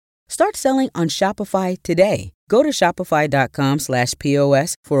Start selling on Shopify today. Go to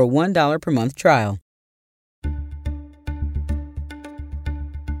shopify.com/POS for a $1 per month trial.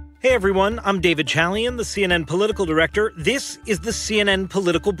 Hey everyone, I'm David Chalian, the CNN political director. This is the CNN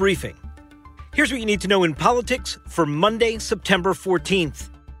Political Briefing. Here's what you need to know in politics for Monday, September 14th.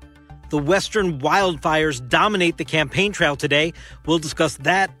 The Western wildfires dominate the campaign trail today. We'll discuss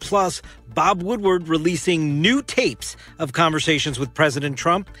that, plus Bob Woodward releasing new tapes of conversations with President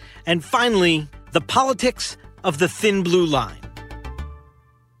Trump. And finally, the politics of the thin blue line.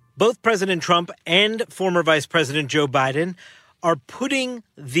 Both President Trump and former Vice President Joe Biden are putting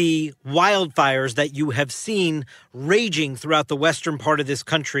the wildfires that you have seen raging throughout the western part of this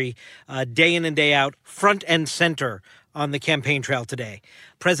country day in and day out front and center on the campaign trail today.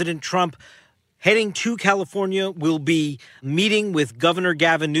 President Trump, heading to California, will be meeting with Governor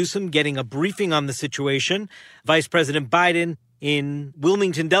Gavin Newsom, getting a briefing on the situation. Vice President Biden in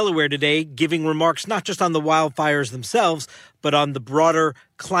Wilmington, Delaware today, giving remarks not just on the wildfires themselves, but on the broader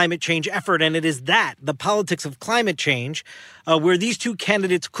climate change effort. And it is that, the politics of climate change, where these two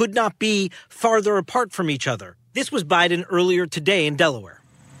candidates could not be farther apart from each other. This was Biden earlier today in Delaware.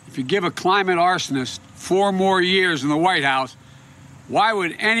 If you give a climate arsonist 4 more years in the White House, why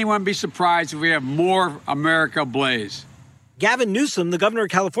would anyone be surprised if we have more America ablaze? Gavin Newsom, the governor of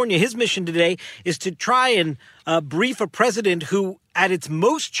California, his mission today is to try and brief a president who, at its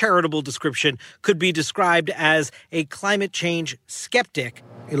most charitable description, could be described as a climate change skeptic.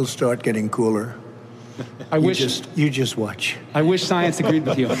 It'll start getting cooler. You just watch. I wish science agreed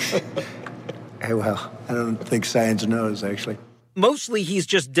with you. Well, I don't think science knows, actually. Mostly, he's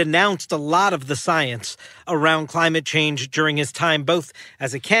just denounced a lot of the science around climate change during his time, both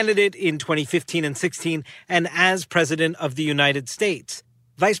as a candidate in 2015 and 16 and as president of the United States.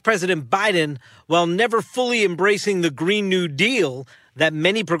 Vice President Biden, while never fully embracing the Green New Deal that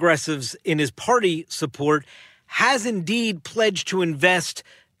many progressives in his party support, has indeed pledged to invest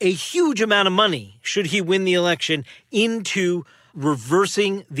a huge amount of money, should he win the election, into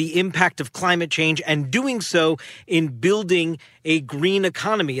reversing the impact of climate change and doing so in building a green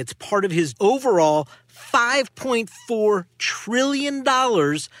economy. It's part of his overall $5.4 trillion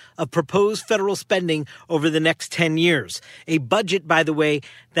of proposed federal spending over the next 10 years. A budget, by the way,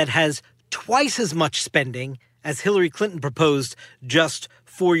 that has twice as much spending as Hillary Clinton proposed just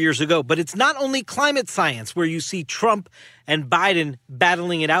 4 years ago. But it's not only climate science where you see Trump and Biden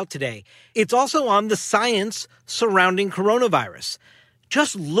battling it out today. It's also on the science surrounding coronavirus.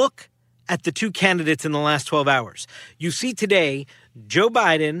 Just look at the two candidates in the last 12 hours. You see today Joe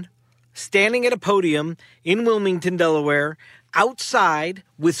Biden standing at a podium in Wilmington, Delaware, outside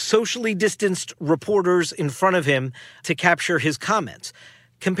with socially distanced reporters in front of him to capture his comments.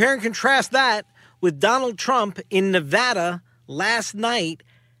 Compare and contrast that with Donald Trump in Nevada last night,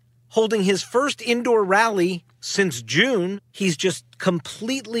 holding his first indoor rally since June. He's just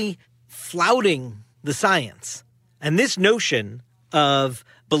completely flouting the science. And this notion of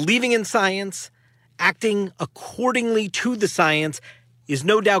believing in science, acting accordingly to the science, is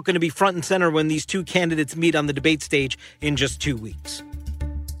no doubt going to be front and center when these two candidates meet on the debate stage in just 2 weeks.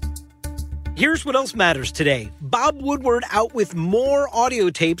 Here's what else matters today. Bob Woodward out with more audio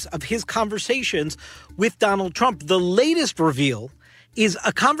tapes of his conversations with Donald Trump. The latest reveal is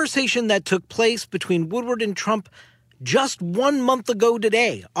a conversation that took place between Woodward and Trump just 1 month ago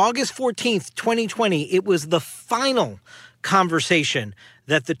today, August 14th, 2020. It was the final conversation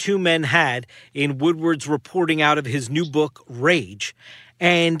that the two men had in Woodward's reporting out of his new book, Rage.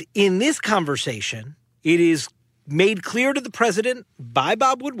 And in this conversation, it is made clear to the president by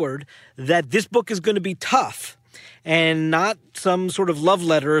Bob Woodward that this book is going to be tough and not some sort of love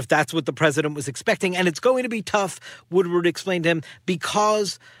letter, if that's what the president was expecting. And it's going to be tough, Woodward explained to him,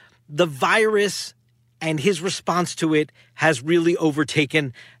 because the virus and his response to it has really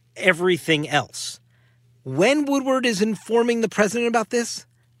overtaken everything else. When Woodward is informing the president about this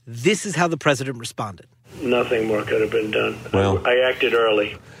is how the president responded. Nothing more could have been done. Well, I acted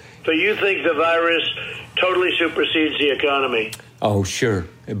early. So you think the virus totally supersedes the economy? Oh, sure.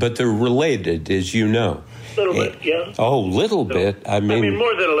 But they're related, as you know. A little bit, yeah. Oh, little bit. I mean,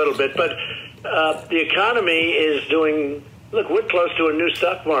 more than a little bit. But the economy is doing, look, we're close to a new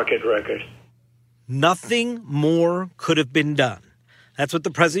stock market record. Nothing more could have been done. That's what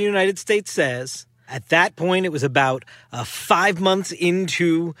the President of the United States says. At that point, it was about 5 months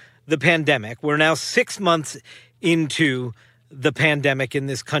into the pandemic. We're now 6 months into the pandemic in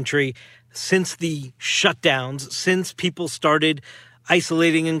this country, since the shutdowns, since people started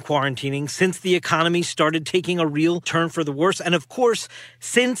isolating and quarantining, since the economy started taking a real turn for the worse, and of course,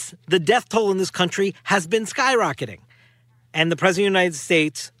 since the death toll in this country has been skyrocketing. And the President of the United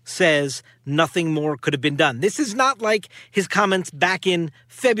States says nothing more could have been done. This is not like his comments back in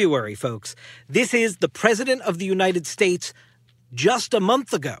February, folks. This is the President of the United States just a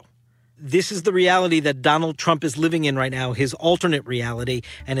month ago. This is the reality that Donald Trump is living in right now, his alternate reality,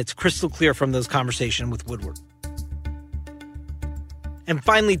 and it's crystal clear from those conversations with Woodward. And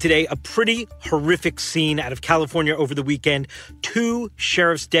finally today, a pretty horrific scene out of California over the weekend. 2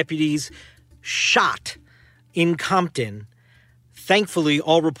 sheriff's deputies shot in Compton. Thankfully,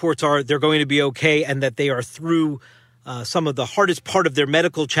 all reports are they're going to be okay and that they are through some of the hardest part of their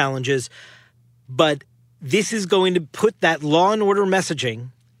medical challenges. But this is going to put that law and order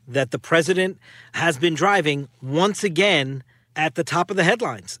messaging that the president has been driving once again at the top of the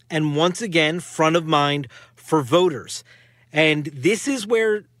headlines and once again front of mind for voters. And this is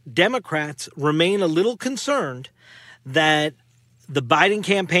where Democrats remain a little concerned that the Biden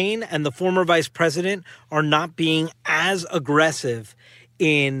campaign and the former vice president are not being as aggressive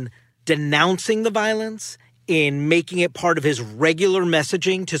in denouncing the violence, in making it part of his regular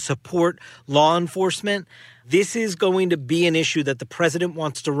messaging to support law enforcement. This is going to be an issue that the president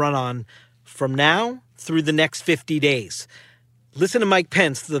wants to run on from now through the next 50 days. Listen to Mike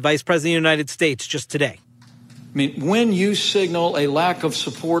Pence, the vice president of the United States, just today. I mean, when you signal a lack of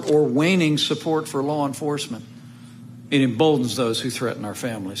support or waning support for law enforcement, it emboldens those who threaten our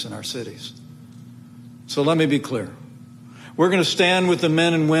families and our cities. So let me be clear. We're going to stand with the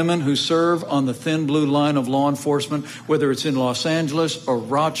men and women who serve on the thin blue line of law enforcement, whether it's in Los Angeles or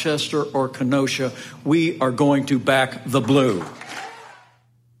Rochester or Kenosha. We are going to back the blue.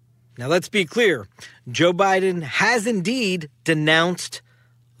 Now, let's be clear. Joe Biden has indeed denounced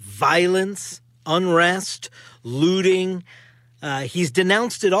violence, unrest, looting. He's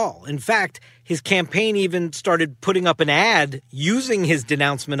denounced it all. In fact, his campaign even started putting up an ad using his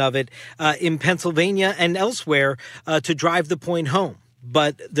denouncement of it in Pennsylvania and elsewhere to drive the point home.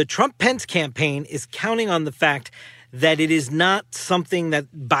 But the Trump-Pence campaign is counting on the fact that it is not something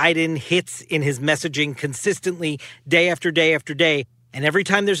that Biden hits in his messaging consistently day after day after day. And every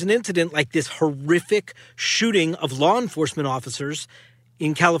time there's an incident like this horrific shooting of law enforcement officers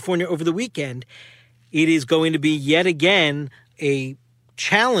in California over the weekend, it is going to be yet again a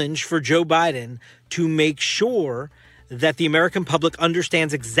challenge for Joe Biden to make sure that the American public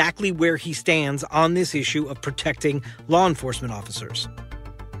understands exactly where he stands on this issue of protecting law enforcement officers.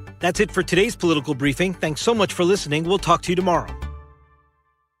 That's it for today's political briefing. Thanks so much for listening. We'll talk to you tomorrow.